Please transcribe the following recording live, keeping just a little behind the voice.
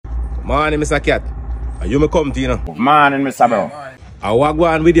Morning, Mr. Cat. Are you me come to, you know? Morning, Mr. Bro. I was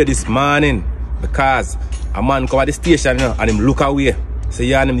going with you this morning because a man come at the station, you know, and him look away. So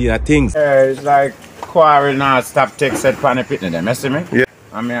you and him doing things. It's like quarrel now stop take set pan the pitney them, you see me? Yeah.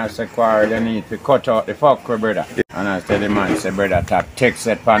 I mean I say quarrel they need to cut out the fuck with brother. Yeah. And I tell the man, say brother tap take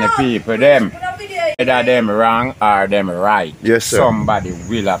set pan the people them. Either them wrong or them right. Yes, sir. Somebody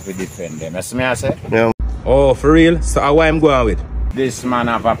will have to defend them. You see me I say? Yeah. Oh, for real? So how I'm going with? This man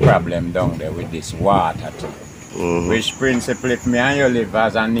have a problem down there with this water thing. Which principle if me and you live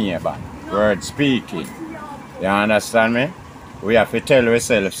as a neighbor, word speaking. You understand me? We have to tell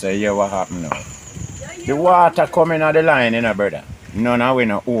ourselves, say, yeah, what happened now? The water coming out the line, you know, brother. None of we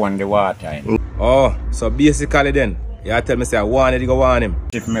don't own the water. Oh, so basically then, you tell me say I want it, you go want him.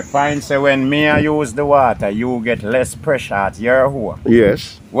 If me find say when me I use the water, you get less pressure at your home.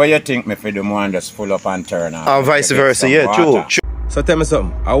 Yes. What you think me for the one just full up and turn off? And vice versa, yeah, true. So tell me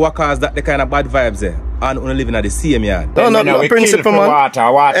something, what cause that the kind of bad vibes there? And only living at the same yard? No, principle, man. Water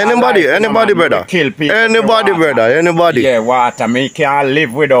Anybody, brother. Kill people. Anybody, brother, anybody. Yeah, water. Me can't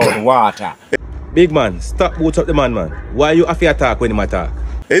live without water. Big man, stop boots up the man. Why you have to attack when him attack?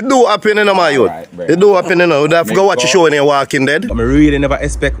 It do happen in my youth. It do happen in you. You have to go watch a show when you're Walking Dead. I really never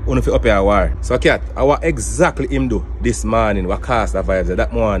expect one to up here war. So Cat, what exactly him do this morning? What cause the vibes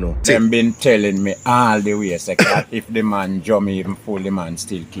that man know? Them been telling me all the way, say, Cat, if the man jump even full, the man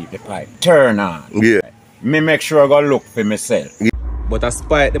still keep the pipe. Turn on. Yeah. Me make sure I go look for myself. Yeah. But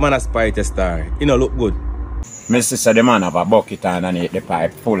the man a spy tester. He no look good. Me see the man have a bucket underneath the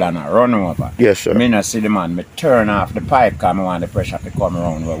pipe full and a run over. Yes, sir. Me not see the man, me turn off the pipe because I want the pressure to come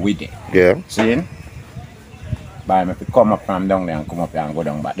around with it. Yeah. See? By me to come up from down there and come up here and go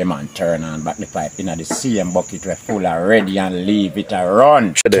down, but the man turn on back the pipe in the same bucket where full already and leave it a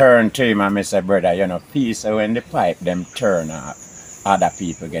run. Turn to him and me say, brother, you know, peace when the pipe them turn off, other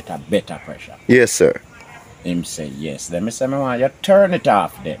people get a better pressure. Yes, sir. Him say yes. Then me say, me want you turn it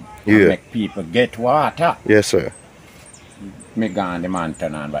off then. Yeah. And make people get water. Yes, sir. Me gone the man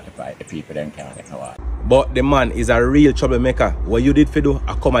turn on back the pipe, the people then can't get no water. But the man is a real troublemaker. What you did for do,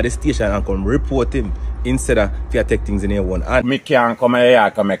 I come at the station and come report him instead of you take things in your own hand. Me can't come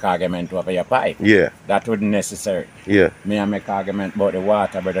here and make argument over your pipe. Yeah. That wouldn't necessary. Yeah. Me and make argument about the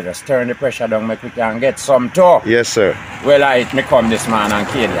water, but just turn the pressure down, make we can get some too. Yes, sir. Well, me come this man and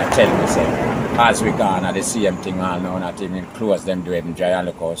kill you, tell me say, as we gone at the same thing all now, not even close them do even dry and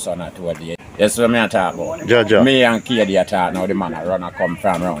look how sun at toward the that's what me a talk about. Ja. Me and Katie a talk now, the man a run and come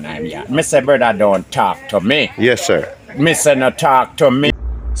from round I'm here. Me say, brother, don't talk to me. Yes, sir. Me say, no talk to me.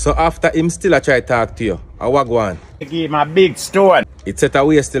 So after him still a try to talk to you, what go on? Give him a big stone. It set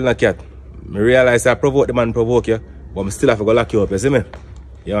away still not Cat. Me realize I provoke the man provoke you, but me still have to go lock you up, you see me?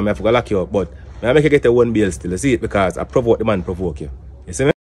 Yeah, I have to go lock you up, but I make you get a one bail still, you see it? Because I provoke the man provoke you.